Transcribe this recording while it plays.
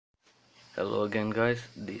Hello again guys,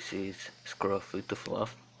 this is Scruff with the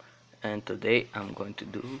Fluff, and today I'm going to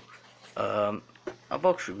do um, a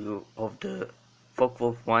box review of the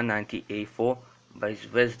Focke-Wulf 190 A4 by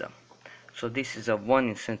Zvezda. So this is a 1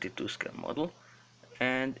 in 72 scale model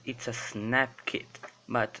and it's a snap kit,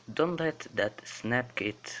 but don't let that snap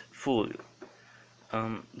kit fool you.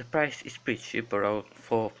 The price is pretty cheap, around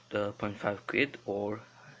 4.5 quid or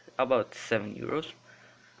about 7 euros.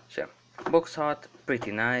 So box art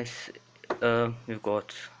pretty nice. We've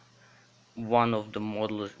got one of the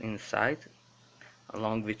models inside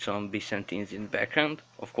along with some Byzantines in the background.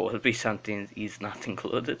 Of course Byzantines is not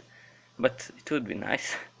included, but it would be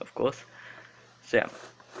nice of course. So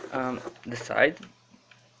yeah, the side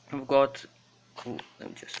we've got, let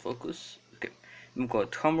me just focus. Okay, we've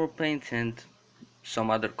got Humber paint and some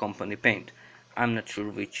other company paint. I'm not sure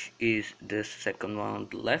which is the second one on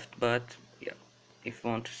the left, but yeah, if you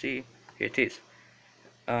want to see, here it is.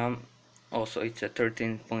 Um, Also, it's a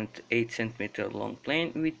 13.8 centimeter long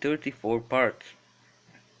plane with 34 parts,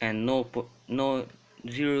 and no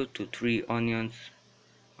 0 to 3 onions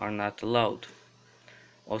are not allowed.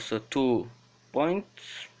 Also, 2 points,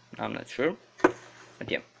 I'm not sure, but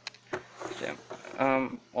yeah. So,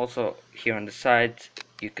 also here on the side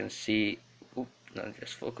you can see, not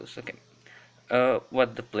just focus. Okay,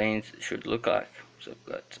 what the planes should look like. So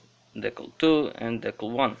we've got decal 2 and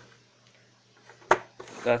decal 1.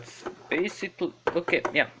 That's basically okay.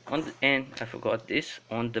 Yeah, on the end, I forgot this,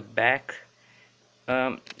 on the back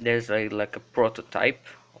there's like a prototype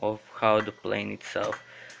of how the plane itself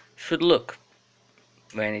should look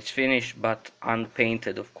when it's finished, but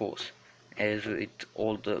unpainted of course, as with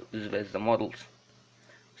all the Zvezda models.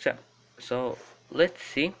 So let's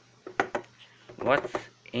see what's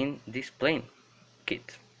in this plane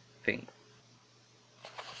kit thing.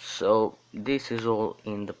 So this is all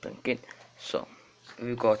in the plane kit. So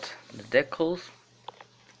we got the decals,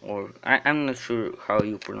 or I'm not sure how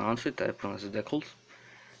you pronounce it. I pronounce it decals.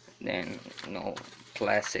 Then,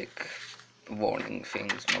 classic warning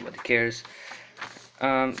things, nobody cares.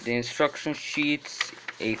 The instruction sheets,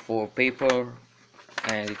 A4 paper,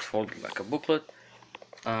 and it's folded like a booklet.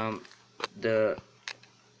 The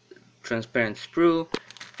transparent sprue,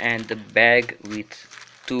 and the bag with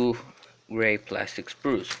 2 gray plastic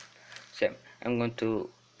sprues. So I'm going to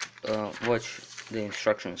watch the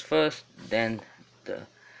instructions first, then the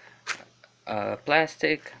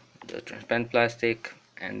plastic, the transparent plastic,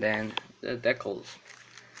 and then the decals.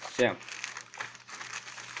 So yeah.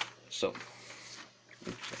 So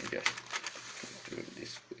oops, I just threw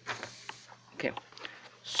this. Okay.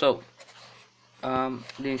 So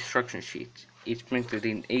the instruction sheet is printed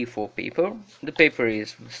in A4 paper. The paper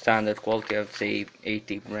is standard quality, I would say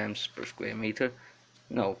 80 grams per square meter.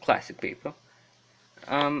 No, classic paper.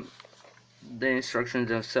 The instructions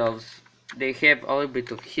themselves, they have a little bit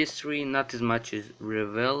of history, not as much as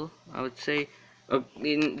Revell, I would say.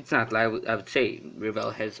 It's not like I would say Revell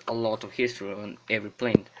has a lot of history on every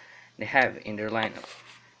plane they have in their lineup.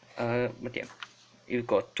 But yeah, you've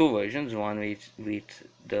got 2 versions, one with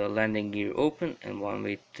the landing gear open and one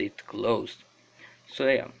with it closed. So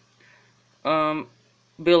yeah,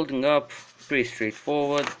 building up, pretty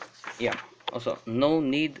straightforward. Yeah, also no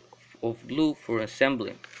need of glue for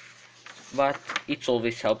assembly, but it's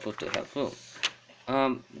always helpful to have glue.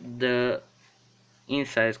 The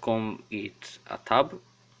inside come with a tab,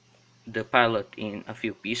 the pilot in a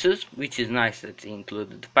few pieces, which is nice that they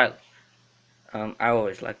included the pilot. I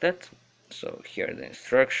always like that. So here are the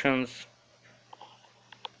instructions,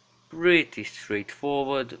 pretty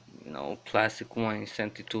straightforward, classic 1 in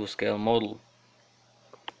 72 scale model.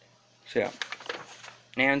 So yeah,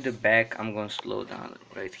 and the back I'm going to slow down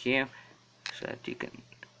right here so that you can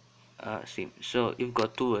see. So you've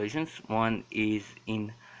got 2 versions. One is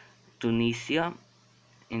in Tunisia,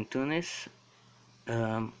 in Tunis,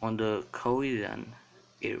 on the Khouidan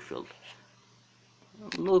airfield.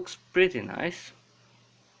 Looks pretty nice.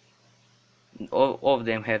 All of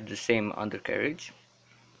them have the same undercarriage.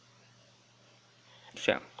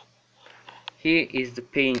 So here is the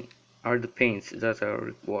paints that are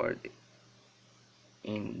required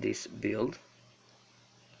in this build.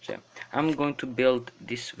 So I'm going to build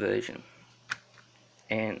this version,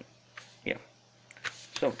 and yeah,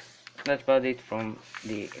 so that's about it from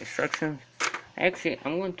the instructions. Actually,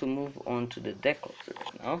 I'm going to move on to the decals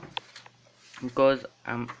now, because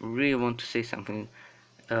I really want to say something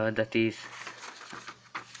that is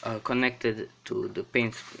connected to the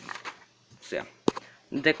paint scheme. So yeah,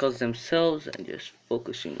 the decals themselves, and just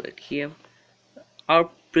focusing right here, are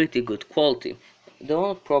pretty good quality. The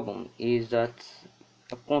only problem is that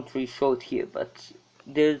I can't really show it here, but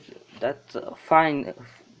there's that fine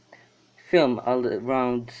film all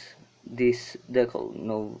around this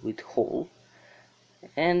decal, with hole.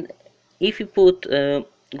 And if you put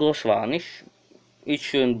gloss varnish, it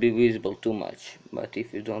shouldn't be visible too much. But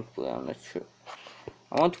if you don't put, I'm not sure.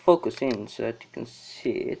 I want to focus in so that you can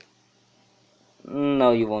see it.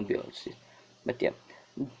 No, you won't be able to see it. But yeah,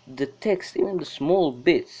 the text, even the small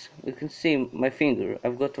bits, you can see my finger.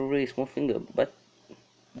 I've got a really small finger, but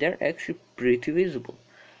they're actually pretty visible,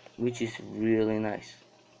 which is really nice.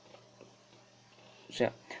 So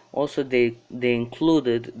yeah. Also, they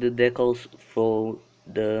included the decals for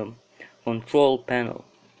the control panel.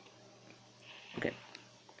 Okay.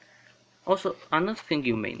 Also, another thing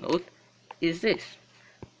you may note is this.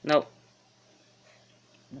 Now,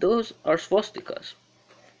 those are swastikas,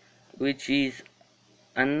 which is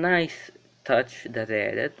a nice touch that I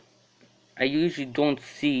added. I usually don't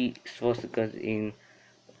see swastikas in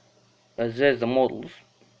Zvezda models,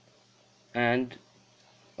 and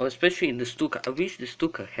especially in the Stuka. I wish the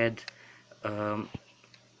Stuka had um,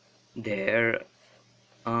 their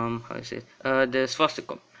how is it the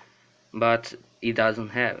swastika, but it doesn't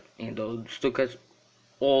have. Stukas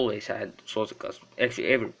always had swastikas. Actually,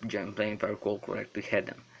 every German plane, if I recall correctly, had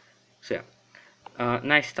them. So yeah,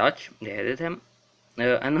 nice touch. They added them.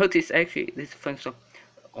 I noticed, actually, this is fun stuff.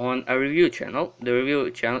 On a review channel, the review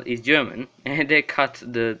channel is German, and they cut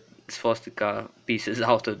the swastika pieces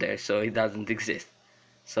out of there, so it doesn't exist.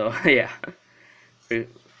 So yeah, pretty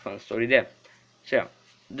fun story there. So yeah,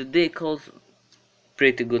 the decals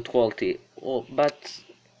pretty good quality. Oh, but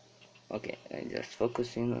okay, I just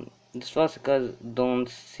focusing on the swastikas don't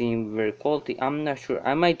seem very quality. I'm not sure.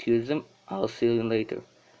 I might use them. I'll see you later.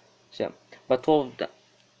 So yeah, but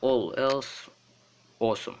all else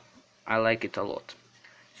awesome. I like it a lot.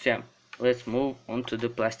 So yeah, let's move on to the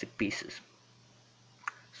plastic pieces.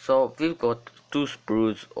 So we've got two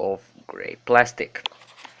sprues of gray plastic.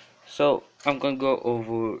 So I'm gonna go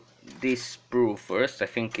over this sprue first. I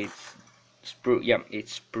think it's sprue, yeah,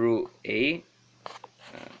 it's sprue A.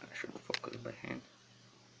 I should focus by hand.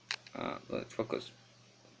 Let's focus.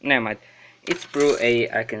 Never mind. It's sprue A.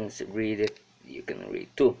 I can read it. You can read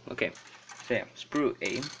too. Okay. So yeah, sprue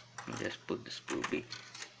A. Just put the sprue B.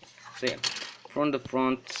 So yeah, from the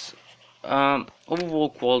front, overall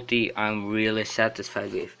quality I'm really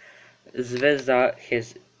satisfied with. Zvezda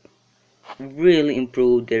has really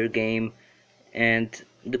improved their game, and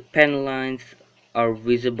the pen lines are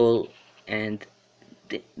visible, and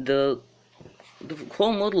the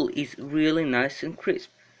whole model is really nice and crisp.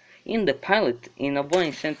 In the palette, in a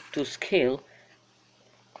 1:2 scale,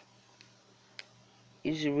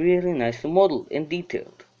 is really nicely modeled and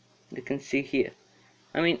detailed. You can see here.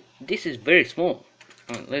 I mean, this is very small.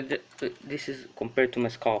 This is compared to my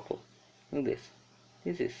scalpel. Look at this.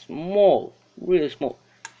 This is small, really small.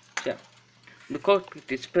 So, yeah. The cockpit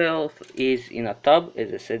itself is in a tub,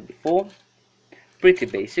 as I said before. Pretty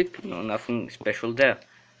basic, nothing special there.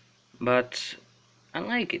 But I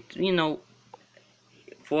like it.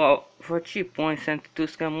 For a cheap 1:2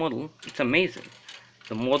 scale model, it's amazing.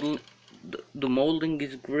 The model, the molding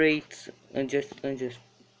is great. And just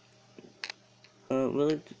will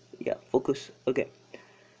it? Yeah, focus. Okay.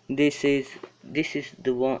 This is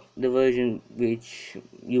the version which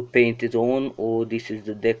you painted on, or this is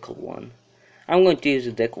the decal one. I'm going to use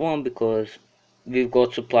the decal one because we've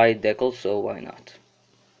got supplied decals, so why not?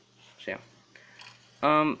 So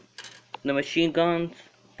yeah. The machine guns,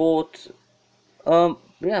 ports,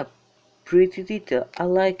 yeah, pretty detailed. I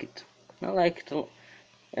like it. I like it a lot.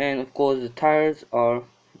 And of course the tires are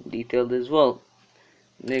detailed as well.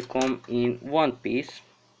 They come in one piece,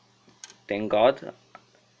 thank God.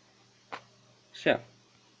 So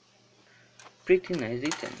pretty nice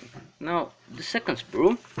detailing. Now the second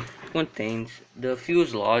sprue contains the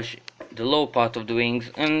fuselage, the low part of the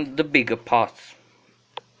wings, and the bigger parts.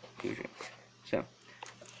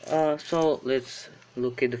 So let's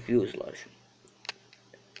look at the fuselage.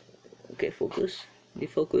 Okay, focus,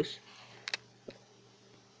 defocus.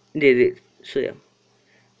 Did it. So yeah,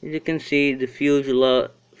 as you can see, the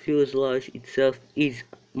fuselage itself is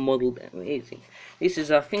modeled amazing. This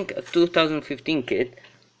is, I think, a 2015 kit,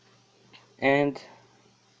 and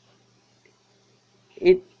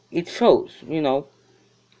it shows.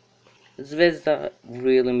 Zvezda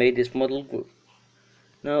really made this model good.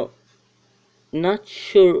 Now, not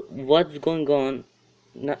sure what's going on.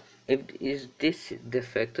 Not if is this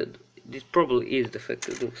defected. This probably is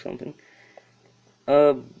defected or something.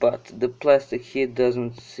 But the plastic here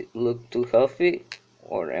doesn't look too healthy,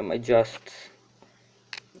 or am I just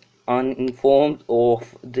uninformed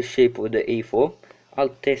of the shape of the A4? I'll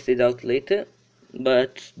test it out later,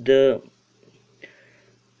 but you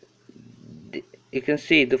can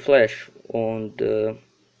see the flash on the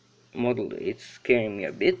model. It's scaring me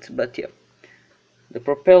a bit, but yeah. The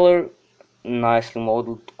propeller, nicely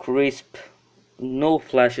modeled, crisp, no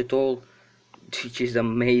flash at all, which is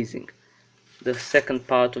amazing. The second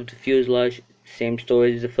part of the fuselage, same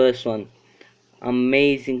story as the first one,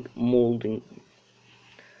 amazing molding.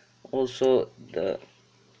 Also the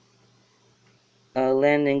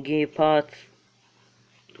landing gear part,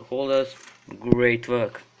 the holders, great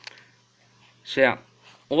work. So yeah,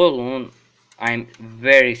 all alone I'm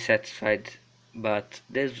very satisfied, but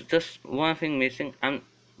there's just one thing missing, and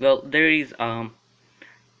well, there is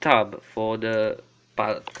tab for the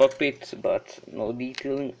pilot cockpit, but no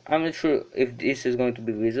detailing. I'm not sure if this is going to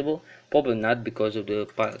be visible, probably not because of the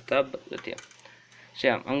pilot tab, but yeah. So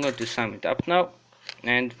yeah, I'm going to sum it up now,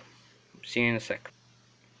 and see you in a sec.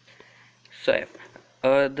 So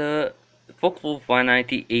yeah, the Focke-Wulf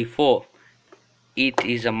 190 A4, it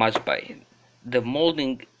is a must buy. The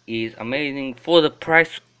molding is amazing. For the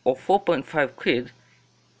price of 4.5 quid,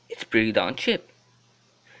 it's pretty darn cheap.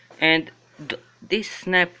 And this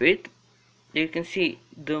snap fit, you can see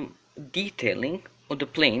the detailing of the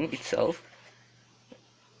plane itself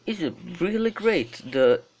is really great.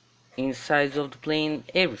 The insides of the plane,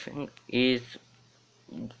 everything is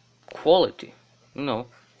quality, you know,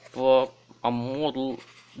 for a model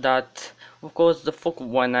that, of course, the Focke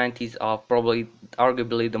 190s are probably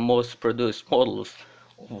arguably the most produced models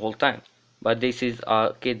of all time, but this is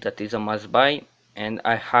a kit that is a must buy, and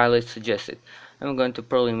I highly suggest it. I'm going to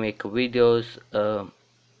probably make videos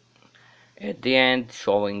at the end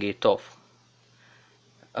showing it off.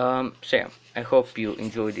 So yeah, I hope you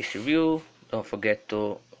enjoyed this review. Don't forget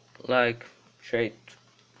to like, share it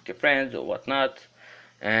with your friends or whatnot,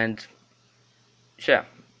 and yeah,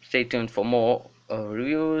 stay tuned for more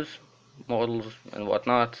reviews, models, and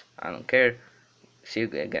whatnot. I don't care. See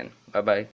you again. Bye bye.